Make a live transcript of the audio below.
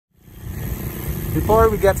Before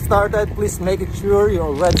we get started, please make it sure you're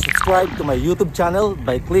already subscribed to my YouTube channel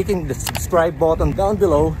by clicking the subscribe button down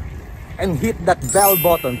below and hit that bell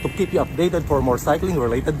button to keep you updated for more cycling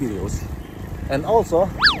related videos. And also,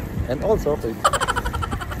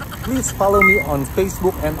 please follow me on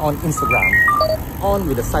Facebook and on Instagram. On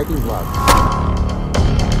with the cycling vlog.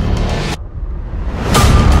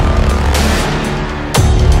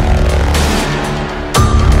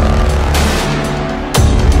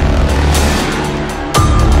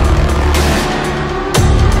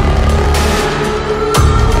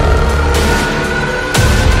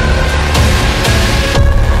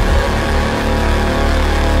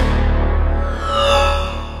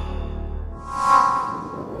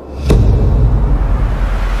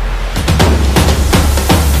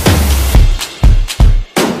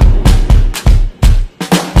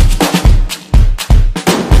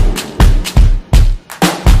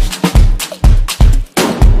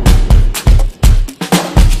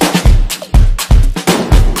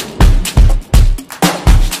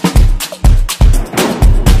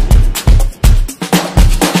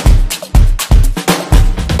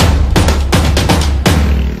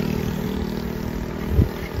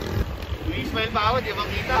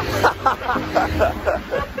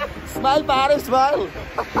 Smile pare, smile!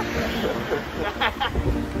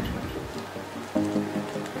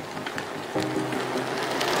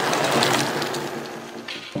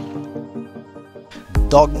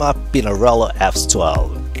 Dogma Pinarello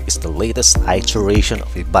F12 is the latest iteration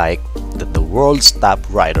of a bike that the world's top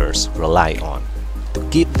riders rely on to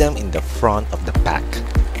keep them in the front of the pack.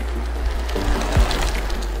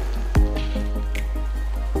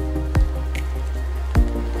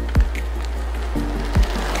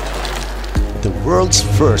 The world's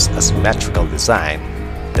first asymmetrical design,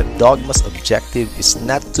 the Dogma's objective is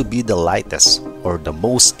not to be the lightest or the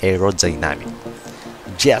most aerodynamic,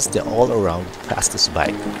 just the all-around fastest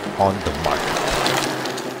bike on the market.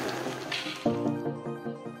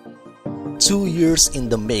 2 years in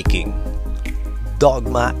the making,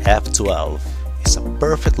 Dogma F12 is a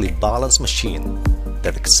perfectly balanced machine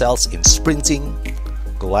that excels in sprinting,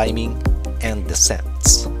 climbing, and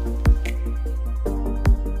descents.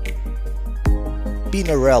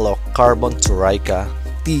 Pinarello Carbon Torayca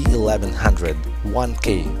T1100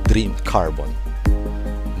 1K Dream Carbon.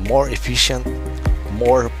 More efficient,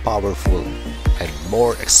 more powerful, and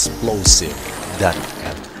more explosive than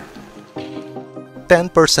ever.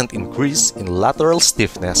 10% increase in lateral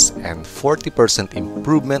stiffness and 40%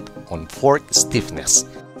 improvement on fork stiffness,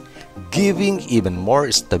 giving even more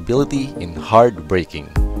stability in hard braking.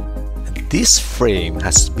 This frame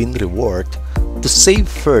has been reworked to save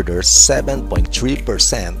further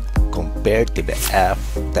 7.3% compared to the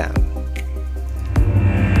F10.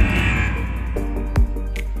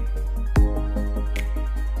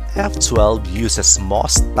 F12 uses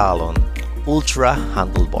Moss Talon Ultra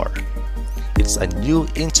handlebar. It's a new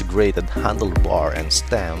integrated handlebar and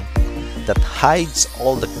stem that hides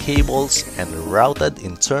all the cables and routed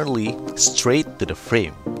internally straight to the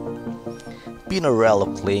frame. Pinarello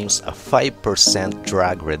claims a 5%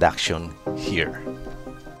 drag reduction here.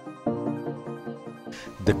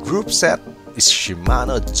 The group set is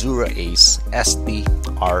Shimano Dura-Ace ST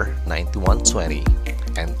R9120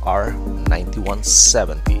 and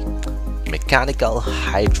R9170 mechanical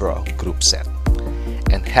hydro group set,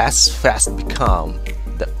 and has fast become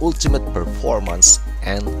the ultimate performance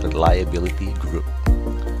and reliability group.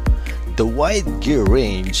 The wide gear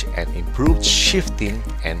range and improved shifting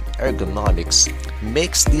and ergonomics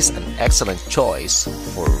makes this an excellent choice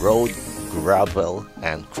for road, gravel,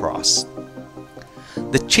 and cross.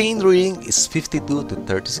 The chainring is 52 to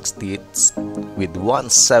 36 teeth with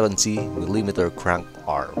 170mm crank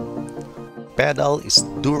arm. Pedal is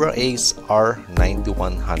Dura-Ace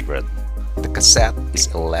R9100. The cassette is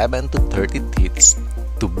 11 to 30 teeth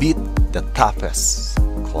to beat the toughest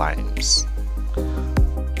climbs.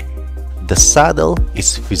 The saddle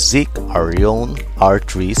is Physique Arion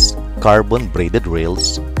R3's carbon braided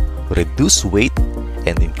rails, reduced weight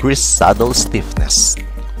and increased saddle stiffness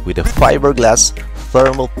with a fiberglass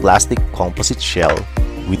thermoplastic composite shell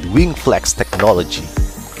with wing flex technology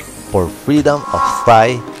for freedom of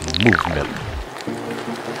thigh movement.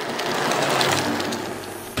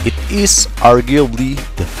 It is arguably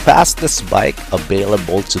the fastest bike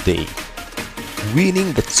available today,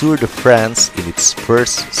 winning the Tour de France in its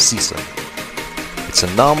first season. It's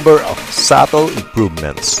a number of subtle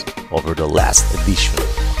improvements over the last edition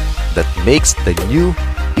that makes the new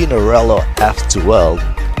Pinarello F12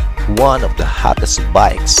 one of the hottest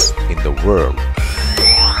bikes in the world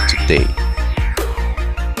today.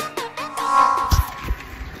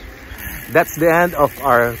 That's the end of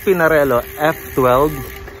our Pinarello F12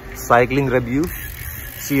 cycling review.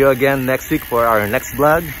 See you again next week for our next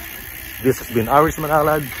vlog. This has been Aris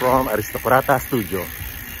Manalad from Ariestocrata Studio.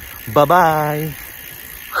 Bye-bye!